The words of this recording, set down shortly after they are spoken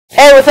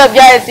Hey, what's up,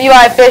 guys? It's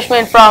Eli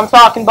Fishman from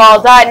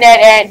TalkinBall.net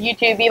and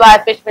YouTube, Eli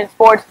Fishman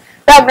Sports.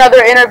 We have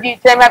another interview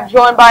today. I'm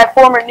joined by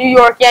former New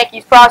York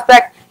Yankees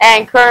prospect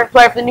and current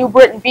player for the New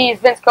Britain Bees,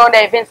 Vince Conde.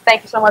 Vince,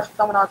 thank you so much for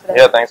coming on today.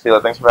 Yeah, thanks,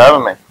 Eli. Thanks for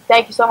having me.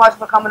 Thank you so much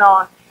for coming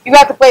on. You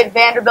got to play at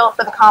Vanderbilt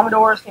for the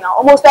Commodores. You know,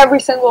 almost every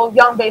single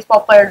young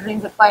baseball player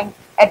dreams of playing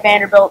at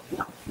Vanderbilt. You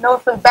know, known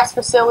for the best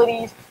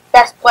facilities,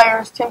 best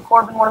players. Tim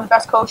Corbin, one of the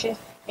best coaches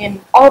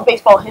in all of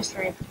baseball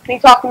history. Can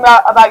you talk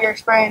about your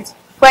experience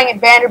playing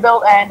at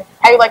Vanderbilt and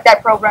how you like that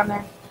program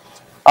there?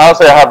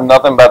 Honestly, I have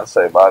nothing bad to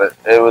say about it.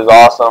 It was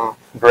awesome,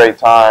 great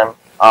time.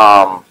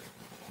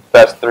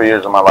 Best 3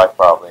 years of my life,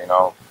 probably. You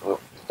know,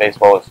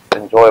 baseball was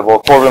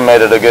enjoyable. Corbin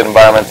made it a good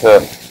environment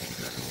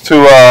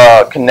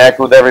to connect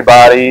with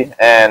everybody,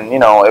 and you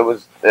know,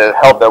 it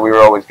helped that we were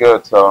always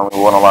good, so we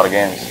won a lot of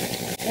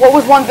games. What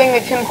was one thing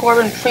that Tim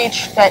Corbin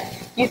preached that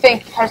you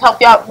think has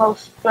helped you out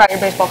most throughout your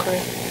baseball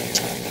career?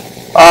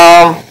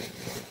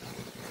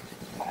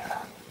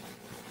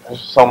 There's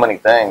so many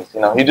things,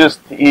 you know. He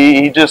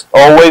just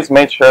always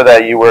made sure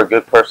that you were a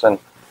good person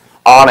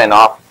on and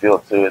off the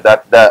field too.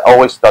 That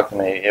always stuck to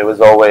me. It was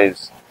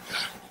always,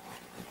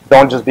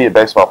 don't just be a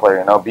baseball player,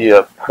 you know, be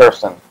a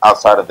person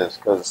outside of this.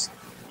 Because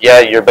yeah,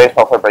 you're a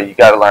baseball player, but you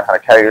got to learn how to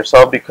carry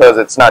yourself, because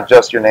it's not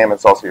just your name,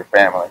 it's also your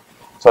family.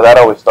 So that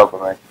always stuck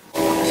with me.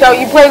 So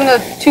you played in the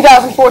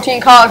 2014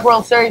 College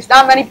World Series.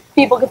 Not many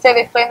people could say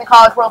they played in the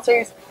College World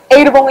Series.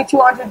 8 of only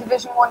 200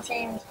 Division I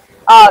teams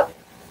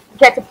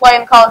get to play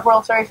in the College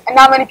World Series, and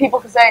not many people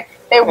can say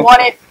they won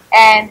it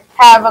and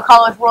have a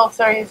College World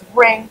Series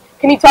ring.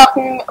 Can you talk to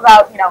me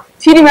about, you know,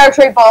 TD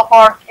Ameritrade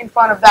Ballpark in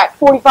front of that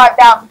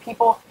 45,000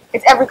 people?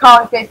 It's every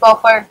college baseball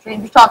player's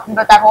dream. Just talking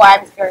about that whole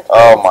atmosphere.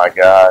 Oh my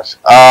gosh,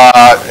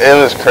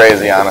 it was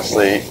crazy,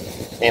 honestly.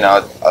 You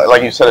know,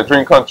 like you said, a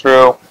dream come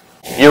true.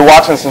 You're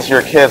watching since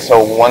you're a kid,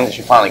 so once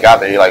you finally got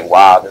there, you're like,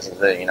 wow, this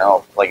is it. You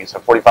know, like you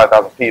said,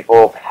 45,000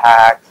 people,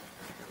 packed.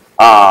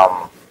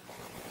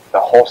 The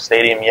whole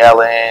stadium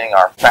yelling,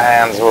 our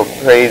fans were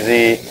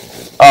crazy.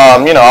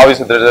 You know,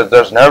 obviously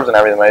there's nerves and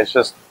everything, but it's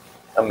just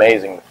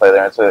amazing to play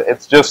there.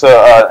 It's just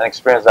an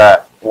experience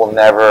that will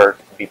never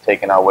be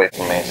taken away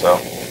from me. So,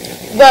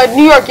 the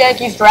New York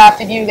Yankees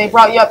drafted you. They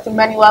brought you up to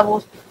many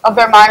levels of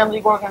their minor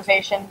league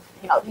organization.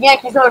 You know, the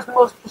Yankees are the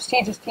most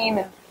prestigious team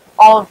in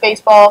all of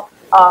baseball,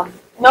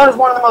 known as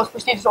one of the most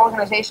prestigious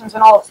organizations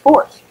in all of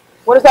sports.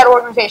 What does that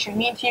organization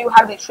mean to you?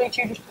 How do they treat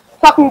you? Just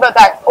talking about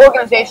that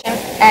organization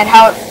and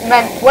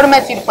what it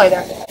meant to you to play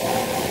there.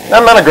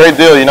 That meant a great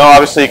deal. You know,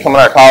 obviously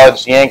coming out of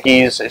college,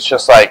 Yankees, it's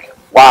just like,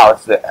 wow,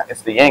 it's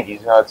the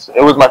Yankees. You know,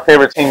 it was my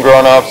favorite team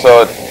growing up,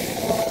 so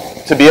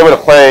to be able to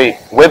play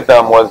with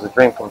them was a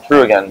dream come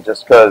true again,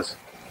 just because,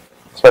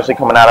 especially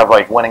coming out of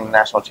like winning the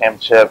national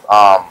championship,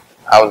 I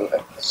was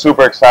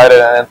super excited.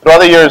 And throughout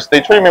the years,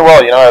 they treated me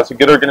well. You know, it's a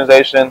good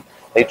organization.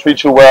 They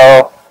treat you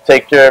well,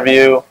 take care of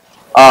you.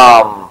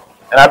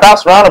 And I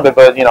bounced around a bit,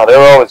 but you know, they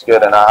were always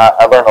good, and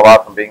I learned a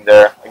lot from being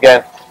there.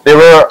 Again,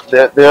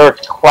 they're a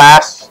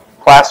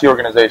classy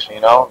organization.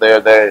 You know,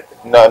 they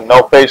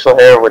no facial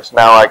hair, which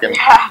now I can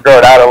grow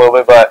it out a little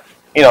bit, but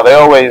you know, they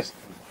always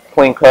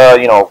clean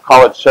cut. You know,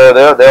 college shirt.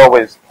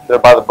 They're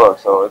by the book,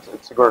 so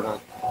it's a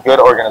good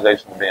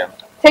organization to be in.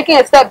 Taking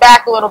a step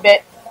back a little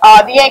bit,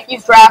 the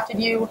Yankees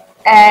drafted you,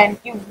 and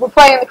you were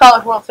playing in the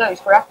College World Series,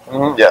 correct?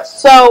 Mm-hmm, yes.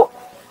 So,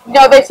 you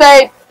know, they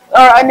say,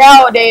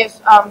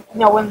 nowadays, you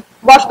know, when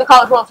watching the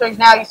College World Series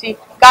now, you see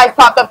guys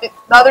popped up the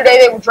other day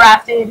they were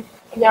drafted.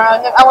 You know,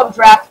 I love the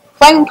draft.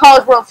 Playing in the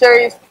College World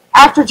Series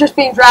after just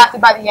being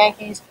drafted by the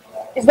Yankees,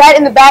 is that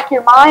in the back of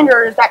your mind,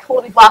 or is that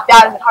totally blocked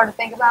out? Is it hard to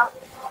think about?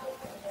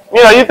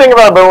 You know, you think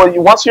about it,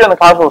 but once you're in the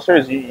College World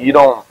Series, you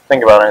don't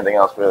think about anything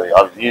else really.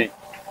 Obviously,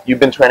 you've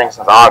been training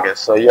since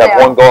August, so you have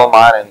one goal in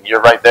mind, and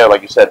you're right there.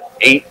 Like you said,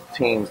 8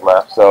 teams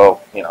left,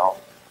 so you know,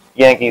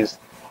 Yankees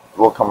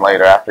will come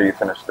later after you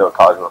finish the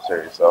College World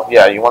Series. So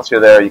yeah, once you're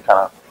there, you kind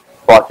of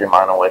block your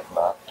mind away from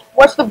that.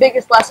 What's the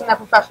biggest lesson that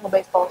professional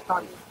baseball has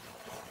taught you?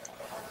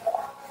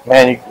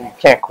 Man, you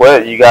can't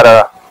quit. You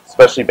gotta,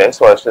 especially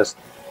baseball. It's just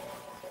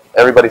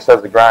everybody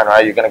says the grind,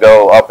 right? You're gonna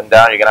go up and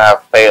down. You're gonna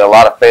have a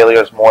lot of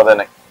failures more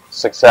than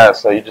success.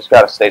 So you just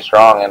gotta stay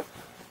strong.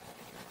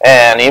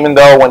 And even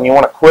though when you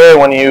want to quit,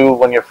 when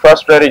you're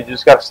frustrated, you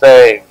just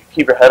gotta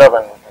keep your head up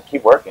and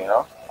keep working. You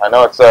know. I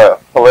know it's a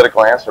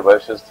political answer, but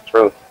it's just the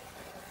truth.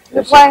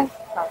 You're playing?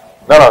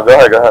 No, go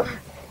ahead.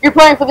 You're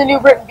playing for the New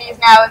Britain Bees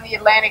now in the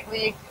Atlantic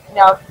League. You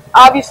know,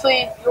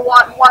 obviously you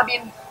want to be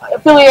in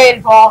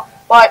affiliated ball,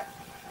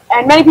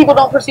 and many people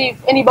don't perceive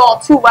any ball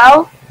too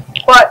well,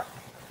 but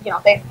you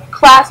know, they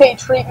Class A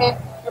treatment.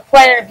 You're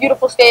playing in a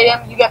beautiful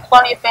stadium. You get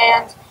plenty of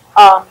fans.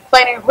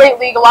 Playing in a great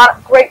league, a lot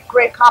of great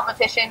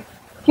competition.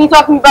 Can you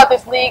talk to me about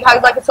this league? How you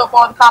like it so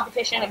far, the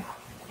competition, and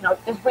you know,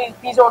 this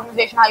Bees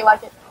organization? How you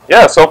like it?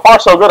 Yeah, so far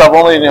so good. I've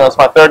only, it's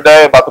my 3rd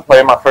day, about to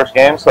play my first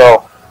game,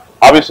 so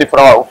obviously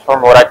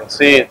from what I can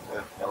see,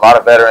 a lot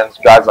of veterans,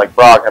 guys like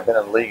Brock have been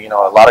in the league, you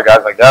know, a lot of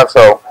guys like that,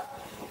 so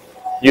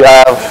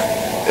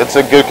it's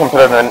a good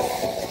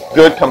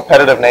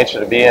competitive nature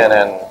to be in,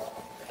 and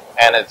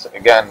it's,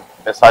 again,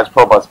 besides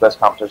pro ball, it's the best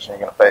competition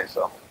you're gonna face.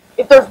 So.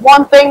 If there's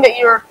one thing that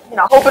you're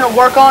hoping to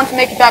work on to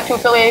make it back to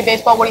affiliated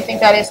baseball, what do you think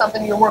that is?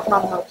 Something you're working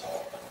on the most?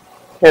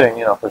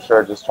 Hitting, for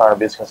sure. Just trying to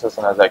be as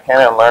consistent as I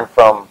can and learn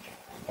from,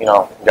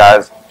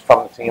 guys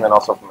from the team and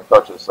also from the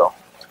coaches. So.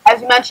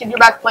 As you mentioned, you're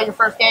about to play your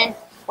first game.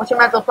 What's your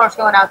mental approach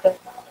going out there?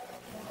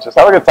 Just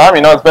have a good time.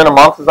 It's been a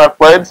month since I've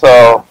played,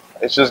 so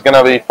it's just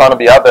gonna be fun to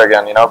be out there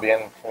again.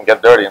 And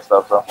get dirty and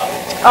stuff. So.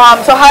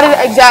 So how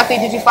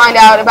did you find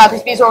out about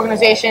this Bees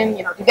organization?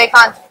 Did they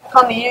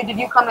come to you? Did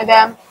you come to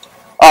them?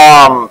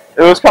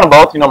 It was kind of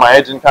both. My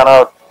agent kind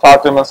of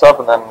talked to him and stuff,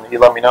 and then he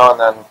let me know, and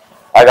then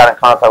I got in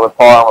contact with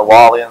Paul and with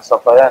Wally and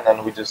stuff like that, and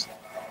then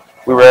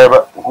we were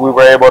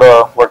able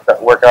to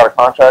work out a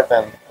contract,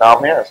 and now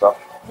I'm here. So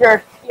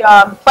you're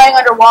playing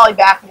under Wally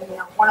Backman,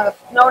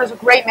 known as a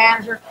great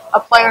manager, a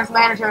player's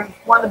manager, and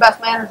one of the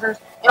best managers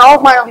in all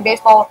of minor league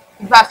baseball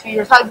in the past few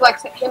years. How do you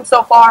like him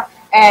so far,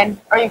 and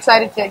are you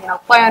excited to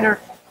play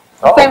under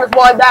the famous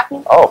Wally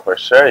Backman? Oh, for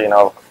sure. A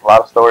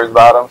lot of stories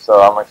about him,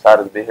 so I'm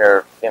excited to be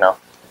here.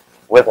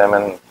 With him,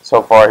 and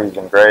so far he's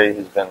been great.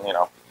 He's been,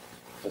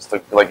 just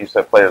like you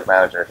said, player's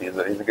manager. He's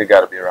a good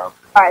guy to be around.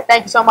 All right,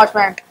 thank you so much,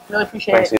 man. Really appreciate it.